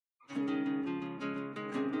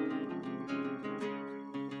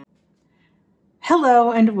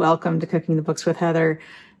Hello and welcome to Cooking the Books with Heather.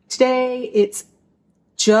 Today it's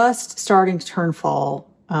just starting to turn fall.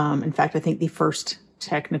 In fact, I think the first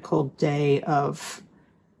technical day of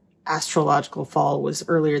astrological fall was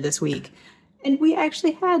earlier this week. And we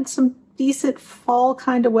actually had some decent fall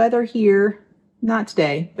kind of weather here. Not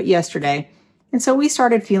today, but yesterday. And so we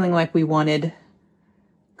started feeling like we wanted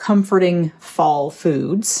comforting fall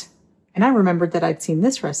foods. And I remembered that I'd seen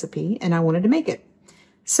this recipe and I wanted to make it.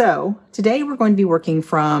 So today we're going to be working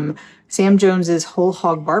from Sam Jones's Whole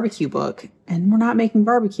Hog BBQ book, and we're not making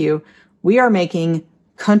barbecue. We are making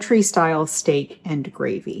country style steak and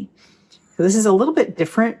gravy. So this is a little bit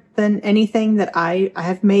different than anything that I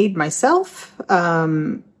have made myself.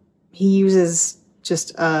 He uses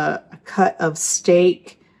just a cut of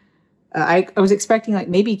steak. I was expecting like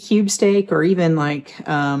maybe cube steak or even like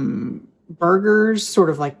burgers, sort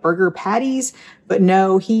of like burger patties, but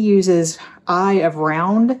no, he uses eye of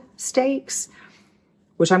round steaks,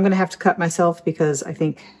 which I'm going to have to cut myself because I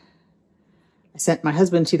think I sent my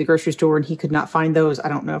husband to the grocery store and he could not find those. I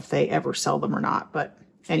don't know if they ever sell them or not, but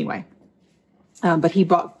anyway. But he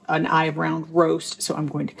bought an eye of round roast, so I'm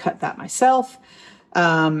going to cut that myself.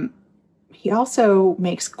 He also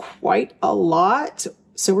makes quite a lot,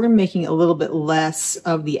 so we're making a little bit less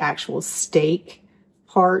of the actual steak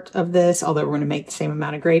part of this, although we're going to make the same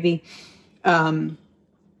amount of gravy.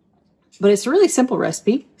 But it's a really simple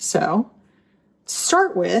recipe. So to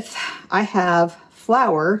start with, I have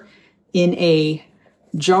flour in a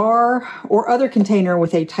jar or other container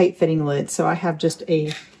with a tight fitting lid. So I have just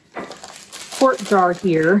a quart jar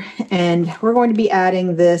here, and we're going to be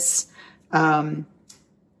adding this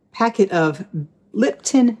packet of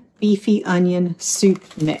Lipton beefy onion soup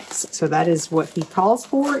mix. So that is what he calls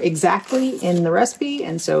for exactly in the recipe,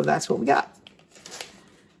 and so that's what we got.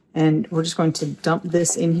 And we're just going to dump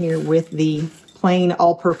this in here with the plain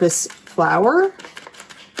all-purpose flour.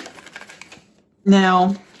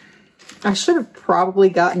 Now, I should have probably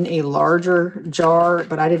gotten a larger jar,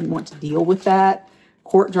 but I didn't want to deal with that.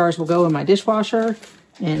 Quart jars will go in my dishwasher,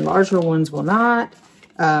 and larger ones will not,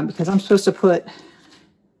 because I'm supposed to put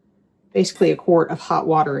basically a quart of hot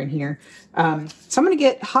water in here. So I'm going to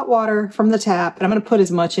get hot water from the tap, and I'm going to put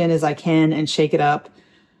as much in as I can and shake it up,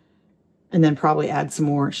 and then probably add some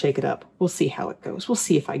more, shake it up. We'll see how it goes. We'll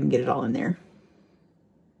see if I can get it all in there.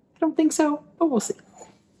 I don't think so, but we'll see.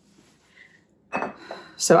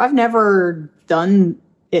 So I've never done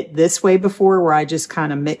it this way before, where I just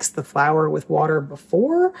kind of mix the flour with water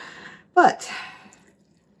before, but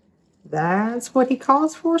that's what he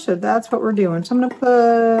calls for, so that's what we're doing. So I'm going to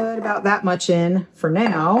put about that much in for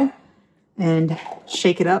now and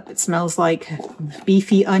shake it up. It smells like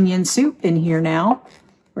beefy onion soup in here now,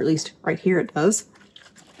 or at least right here it does.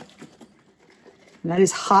 And that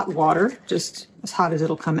is hot water, just as hot as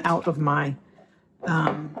it'll come out of my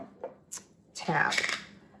tap.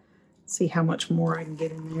 See how much more I can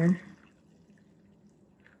get in there.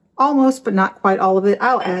 Almost, but not quite all of it.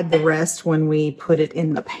 I'll add the rest when we put it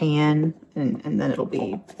in the pan, and then it'll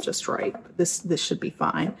be just right. But this should be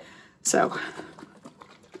fine. So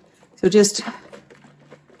just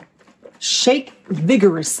shake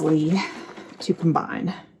vigorously to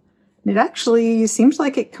combine. And it actually seems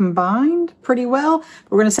like it combined pretty well.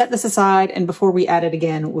 But we're going to set this aside, and before we add it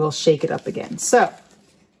again, we'll shake it up again. So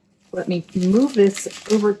let me move this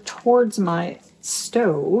over towards my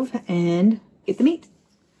stove and get the meat.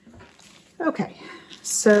 Okay,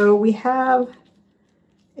 so we have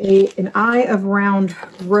an eye of round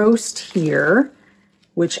roast here,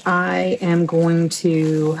 which I am going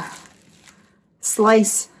to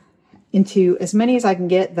slice into as many as I can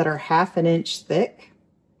get that are 1/2 inch thick.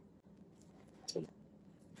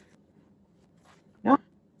 No,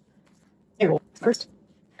 there we go. First.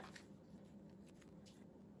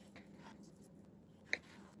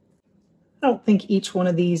 I don't think each one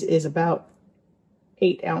of these is about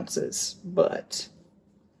 8 ounces, but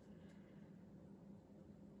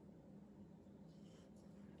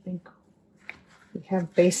I think we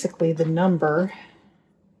have basically the number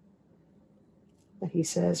that he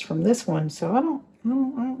says from this one. So I don't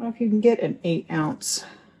know if you can get an 8 ounce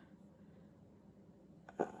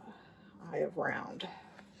eye of round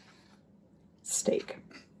steak.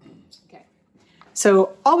 Okay.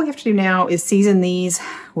 So all we have to do now is season these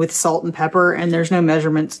with salt and pepper, and there's no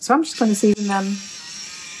measurements. So I'm just going to season them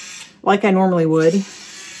like I normally would.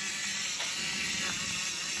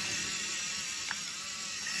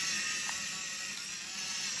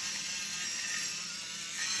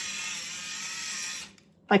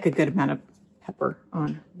 Like a good amount of pepper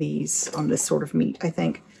on these, on this sort of meat, I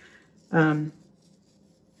think.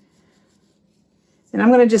 And I'm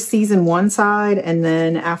going to just season one side, and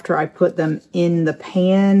then after I put them in the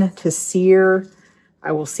pan to sear,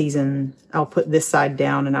 I'll put this side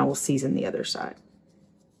down and I will season the other side.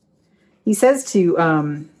 He says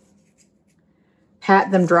to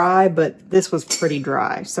pat them dry, but this was pretty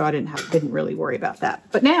dry, so I didn't really worry about that.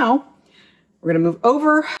 But now we're going to move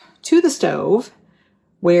over to the stove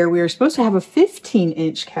where we are supposed to have a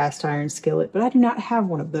 15-inch cast iron skillet, but I do not have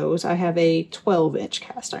one of those. I have a 12-inch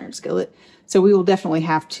cast iron skillet. So we will definitely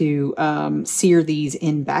have to sear these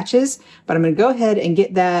in batches, but I'm going to go ahead and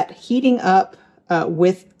get that heating up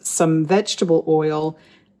with some vegetable oil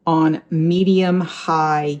on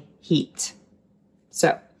medium-high heat.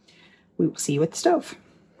 So we will see you at the stove.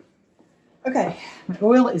 Okay, my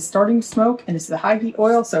oil is starting to smoke, and this is a high heat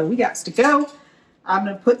oil, so we got to go. I'm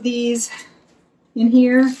going to put these in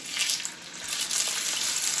here.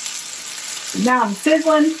 Now I'm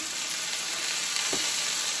sizzling.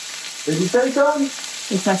 Did you say something?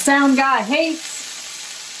 It's my sound guy hates.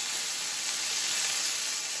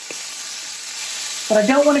 But I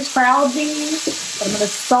don't want to crowd these. But I'm going to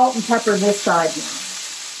salt and pepper this side now.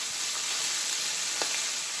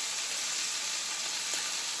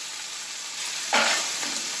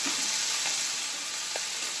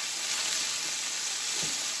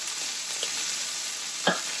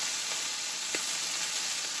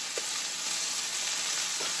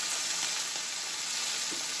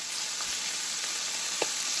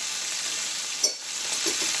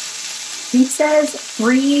 He says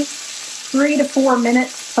 3 to 4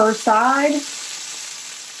 minutes per side.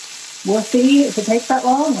 We'll see if it takes that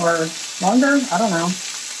long or longer. I don't know.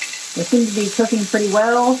 They seem to be cooking pretty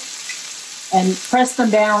well. And press them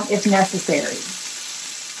down if necessary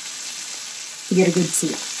to get a good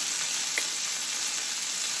seal.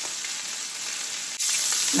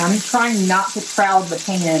 And I'm trying not to crowd the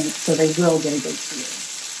pan so they will get a good seal.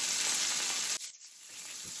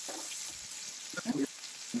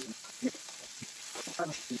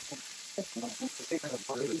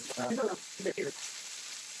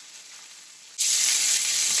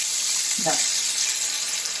 That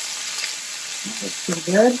looks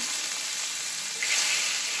pretty good.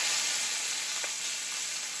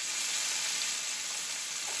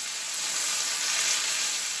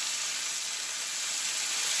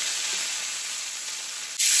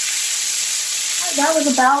 That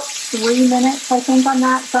was about 3 minutes, I think, on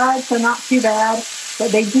that side, so not too bad.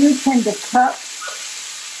 But they do tend to cup.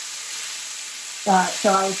 So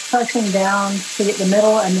I was pressing down to get the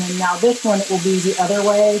middle, and then now this one, it will be the other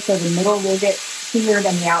way, so the middle will get seared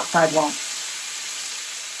and the outside won't.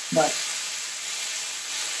 But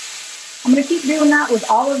I'm going to keep doing that with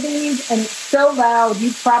all of these, and it's so loud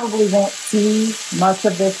you probably won't see much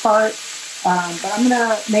of this part. But I'm going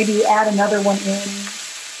to maybe add another one in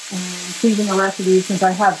and season the rest of these since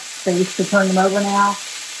I have space to turn them over now.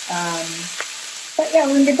 But yeah,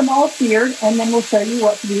 we're going to get them all seared, and then we'll show you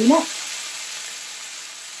what to do next.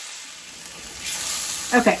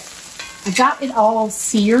 Okay, I got it all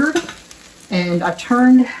seared, and I've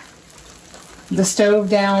turned the stove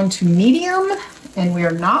down to medium, and we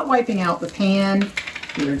are not wiping out the pan.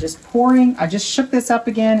 We are just pouring. I just shook this up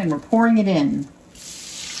again, and we're pouring it in.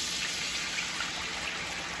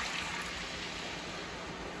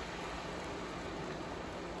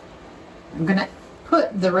 I'm gonna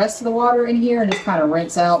put the rest of the water in here and just kind of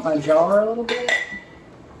rinse out my jar a little bit,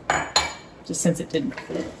 just since it didn't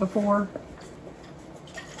fit before.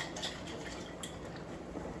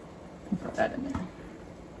 Put that in there.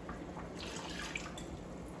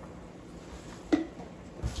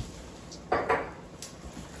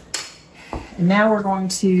 And now we're going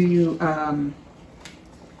to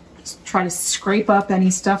try to scrape up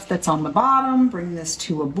any stuff that's on the bottom, bring this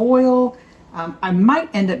to a boil. I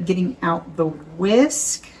might end up getting out the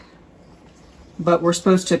whisk, but we're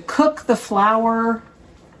supposed to cook the flour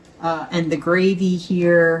and the gravy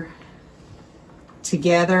here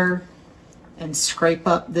together and scrape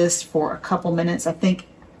up this for a couple minutes. I think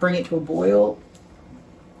bring it to a boil.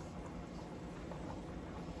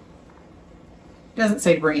 It doesn't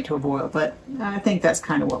say bring it to a boil, but I think that's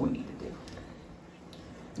kind of what we need to do.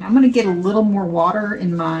 Now I'm going to get a little more water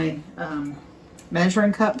in my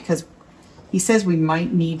measuring cup because he says we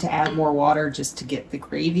might need to add more water just to get the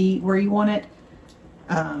gravy where you want it.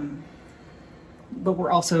 But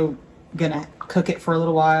we're also going to cook it for a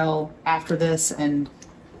little while after this, and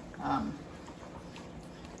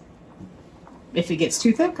if it gets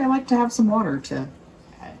too thick, I like to have some water to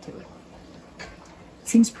add to it. It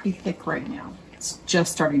seems pretty thick right now. It's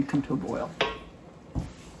just starting to come to a boil.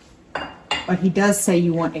 But he does say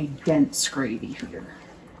you want a dense gravy here.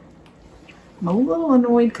 I'm a little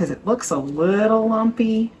annoyed because it looks a little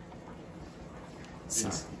lumpy.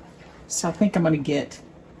 So I think I'm going to get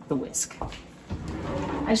the whisk.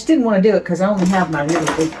 I just didn't want to do it because I only have my really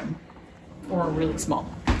big one or a really small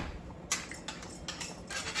one.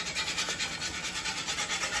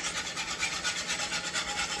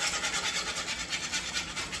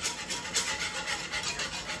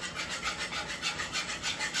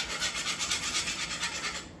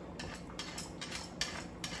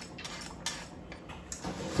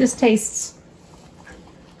 Just tastes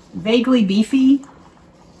vaguely beefy,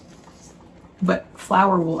 but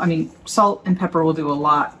flour will, I mean, salt and pepper will do a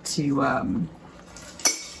lot to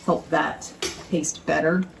help that taste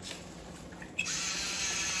better.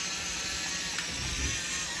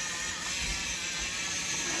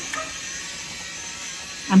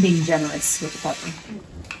 I'm being generous with the pepper.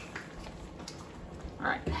 All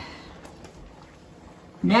right.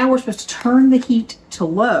 Now we're supposed to turn the heat to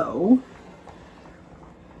low.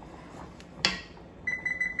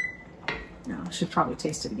 I should probably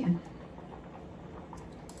taste it again.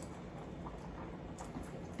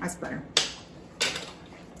 That's better.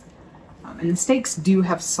 And the steaks do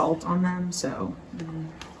have salt on them, so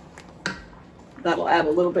that'll add a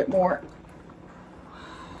little bit more.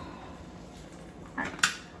 All right.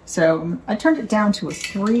 So I turned it down to a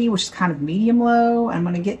 3, which is kind of medium-low. I'm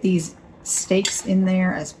going to get these steaks in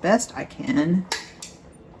there as best I can.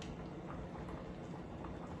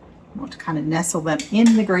 I want to kind of nestle them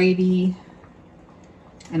in the gravy.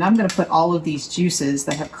 And I'm going to put all of these juices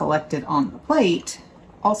that have collected on the plate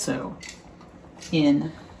also in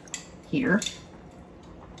here.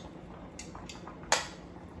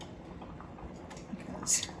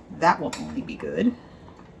 Because that will only be good.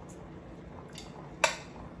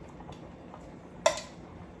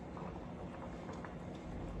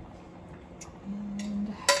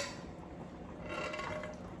 And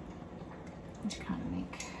just kind of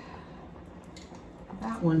make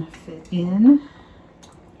that one fit in.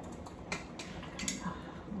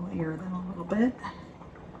 Layer them a little bit.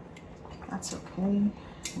 That's okay.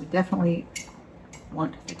 We definitely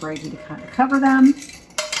want the gravy to kind of cover them,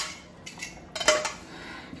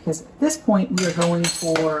 because at this point we are going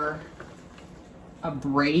for a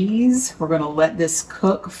braise. We're going to let this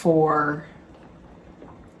cook for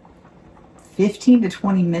 15 to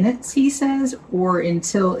 20 minutes, he says, or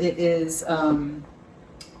until it is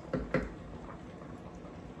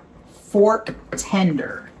fork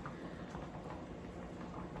tender.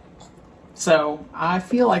 So I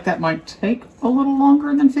feel like that might take a little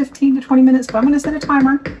longer than 15 to 20 minutes, but I'm going to set a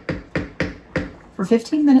timer for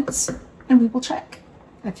 15 minutes and we will check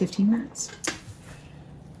at 15 minutes.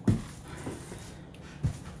 All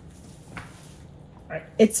right.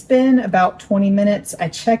 It's been about 20 minutes. I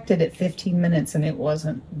checked it at 15 minutes and it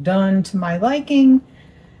wasn't done to my liking.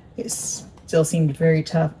 It still seemed very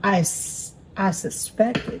tough. I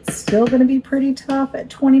suspect it's still going to be pretty tough at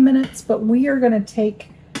 20 minutes, but we are going to take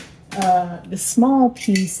the small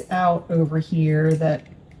piece out over here that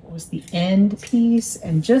was the end piece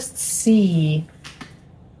and just see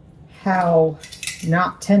how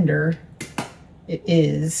not tender it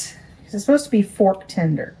is. It's supposed to be fork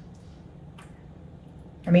tender.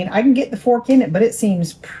 I mean, I can get the fork in it, but it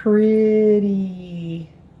seems pretty,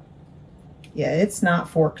 yeah, it's not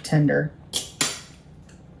fork tender.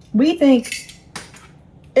 We think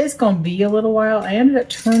it's going to be a little while. I ended up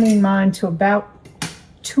turning mine to about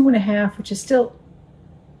 2.5, which is still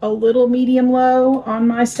a little medium low on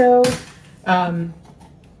my stove. But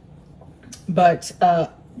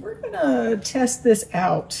we're gonna test this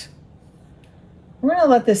out. We're gonna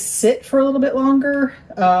let this sit for a little bit longer,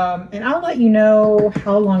 and I'll let you know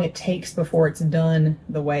how long it takes before it's done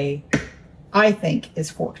the way I think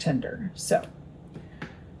is fork tender. So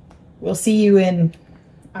we'll see you in,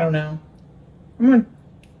 I don't know, I'm gonna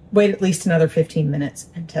wait at least another 15 minutes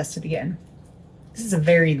and test it again. This is a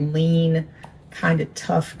very lean, kind of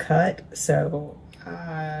tough cut, so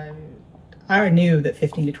I knew that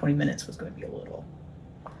 15 to 20 minutes was going to be a little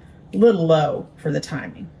low for the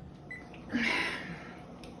timing.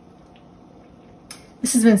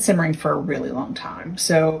 This has been simmering for a really long time,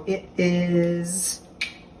 so it is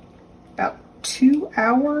about 2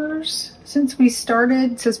 hours since we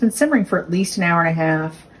started, so it's been simmering for at least an hour and a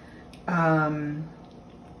half.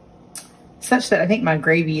 Such that I think my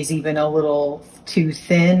gravy is even a little too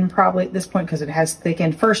thin probably at this point because it has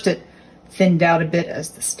thickened. First it thinned out a bit as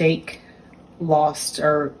the steak lost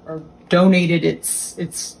or donated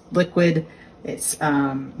its liquid, its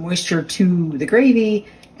moisture to the gravy,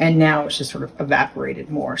 and now it's just sort of evaporated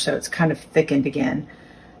more, so it's kind of thickened again.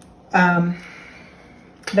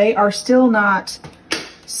 They are still not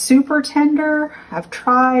super tender. I've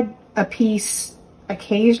tried a piece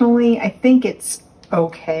occasionally. I think it's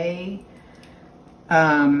okay.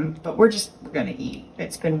 But we're gonna eat.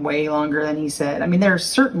 It's been way longer than he said. I mean, they're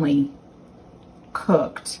certainly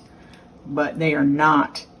cooked, but they are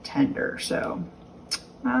not tender. So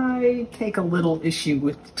I take a little issue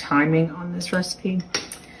with the timing on this recipe.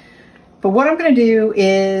 But what I'm gonna do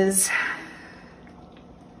is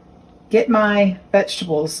get my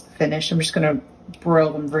vegetables finished. I'm just gonna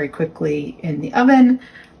broil them very quickly in the oven.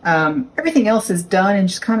 Everything else is done and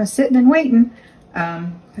just kind of sitting and waiting,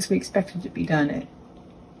 because we expected to be done at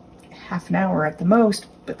half an hour at the most,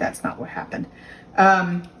 but that's not what happened.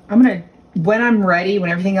 When I'm ready, when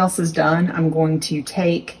everything else is done, I'm going to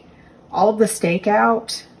take all of the steak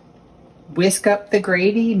out, whisk up the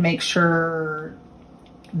gravy, make sure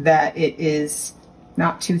that it is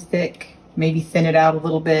not too thick, maybe thin it out a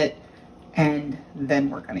little bit, and then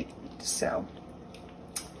we're gonna eat. So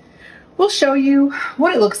we'll show you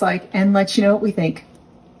what it looks like and let you know what we think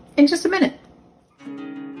in just a minute.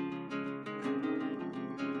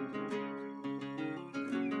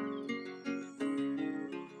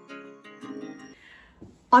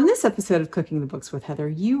 On this episode of Cooking the Books with Heather,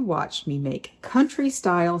 you watched me make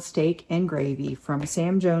country-style steak and gravy from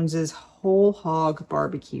Sam Jones's Whole Hog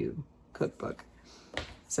BBQ cookbook.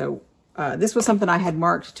 So this was something I had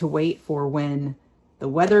marked to wait for when the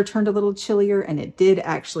weather turned a little chillier, and it did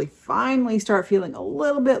actually finally start feeling a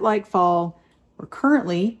little bit like fall. We're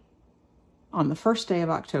currently on the first day of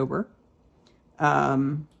October.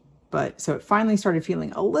 So it finally started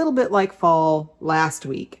feeling a little bit like fall last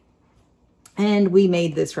week. And we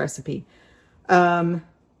made this recipe. The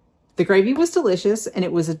gravy was delicious, and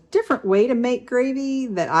it was a different way to make gravy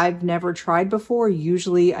that I've never tried before.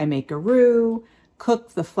 Usually I make a roux,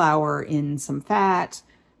 cook the flour in some fat,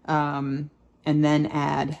 and then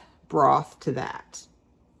add broth to that.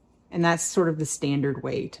 And that's sort of the standard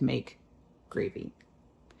way to make gravy.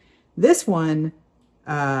 This one,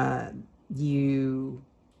 you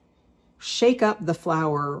shake up the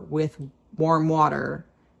flour with warm water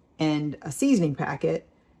and a seasoning packet,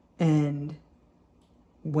 and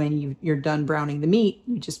when you're done browning the meat,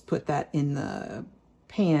 you just put that in the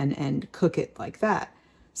pan and cook it like that.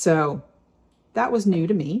 So that was new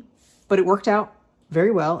to me, but it worked out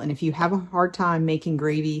very well. And if you have a hard time making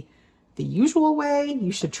gravy the usual way,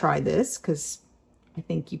 you should try this, because I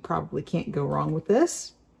think you probably can't go wrong with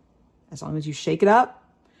this. As long as you shake it up,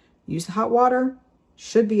 use the hot water,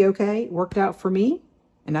 should be okay. It worked out for me.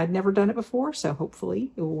 And I'd never done it before, so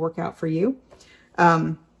hopefully it will work out for you.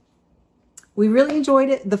 We really enjoyed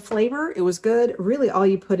it. The flavor, it was good. Really, all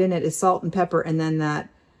you put in it is salt and pepper, and then that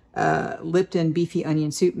Lipton beefy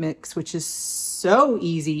onion soup mix, which is so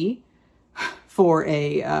easy for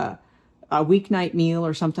a weeknight meal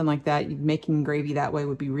or something like that. Making gravy that way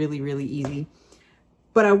would be really, really easy.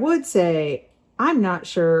 But I would say I'm not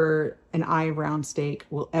sure an eye-round steak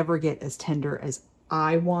will ever get as tender as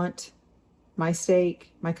I want my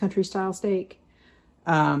steak, my country style steak.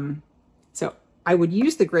 So I would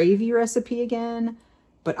use the gravy recipe again,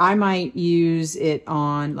 but I might use it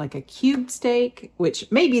on like a cubed steak,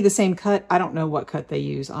 which may be the same cut. I don't know what cut they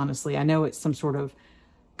use, honestly. I know it's some sort of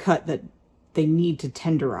cut that they need to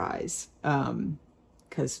tenderize,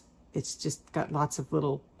 because it's just got lots of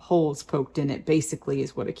little holes poked in it, basically,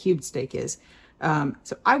 is what a cubed steak is.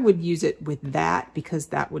 So I would use it with that, because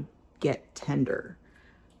that would get tender.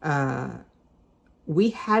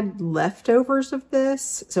 We had leftovers of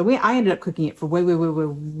this, so I ended up cooking it for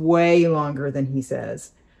way longer than he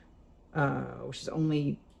says, which is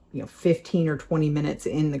only 15 or 20 minutes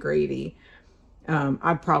in the gravy.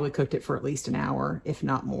 I probably cooked it for at least an hour, if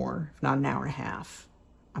not more, if not an hour and a half.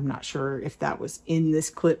 I'm not sure if that was in this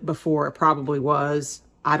clip before. It probably was.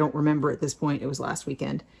 I don't remember at this point. It was last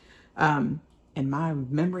weekend, and my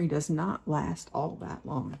memory does not last all that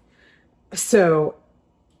long. So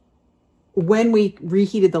when we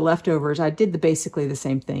reheated the leftovers, I did basically the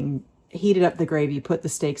same thing. Heated up the gravy, put the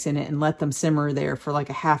steaks in it, and let them simmer there for like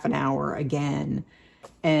a half an hour again.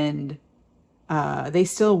 And they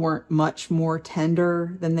still weren't much more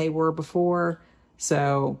tender than they were before.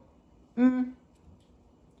 So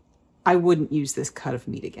I wouldn't use this cut of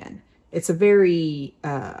meat again. It's a very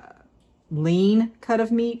lean cut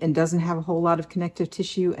of meat and doesn't have a whole lot of connective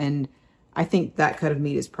tissue. And I think that cut of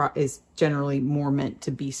meat is generally more meant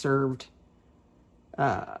to be served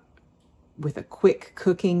with a quick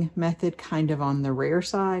cooking method, kind of on the rare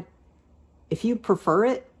side. If you prefer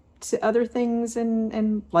it to other things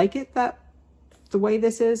and like it the way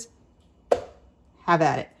this is, have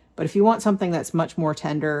at it. But if you want something that's much more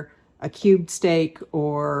tender, a cubed steak,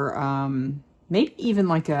 or maybe even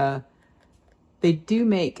like they do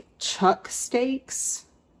make chuck steaks,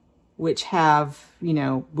 which have,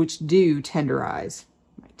 which do tenderize.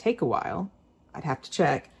 Might take a while. I'd have to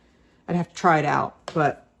check. I'd have to try it out,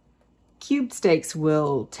 but cubed steaks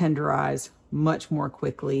will tenderize much more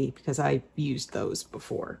quickly because I've used those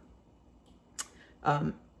before.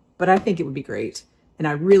 But I think it would be great. And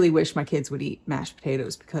I really wish my kids would eat mashed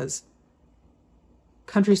potatoes, because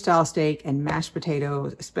country style steak and mashed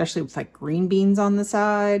potatoes, especially with like green beans on the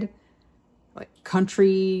side, like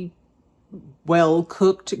country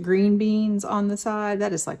well-cooked green beans on the side,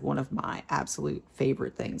 that is like one of my absolute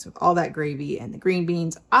favorite things, with all that gravy and the green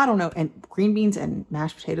beans. I don't know, and green beans and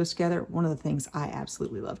mashed potatoes together, one of the things I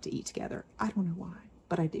absolutely love to eat together. I don't know why,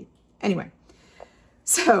 but I do. Anyway,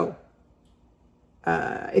 so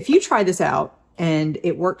if you try this out and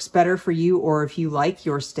it works better for you, or if you like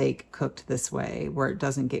your steak cooked this way where it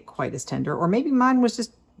doesn't get quite as tender, or maybe mine was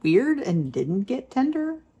just weird and didn't get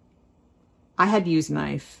tender. I had to use a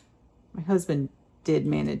knife. My husband did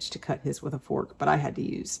manage to cut his with a fork, but I had to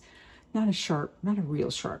use not a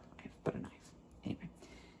real sharp knife, but a knife. Anyway,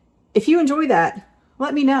 if you enjoy that,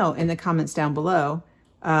 let me know in the comments down below.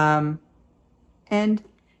 And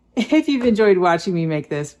if you've enjoyed watching me make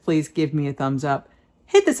this, please give me a thumbs up,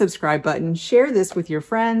 hit the subscribe button, share this with your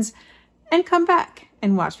friends, and come back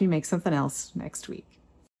and watch me make something else next week.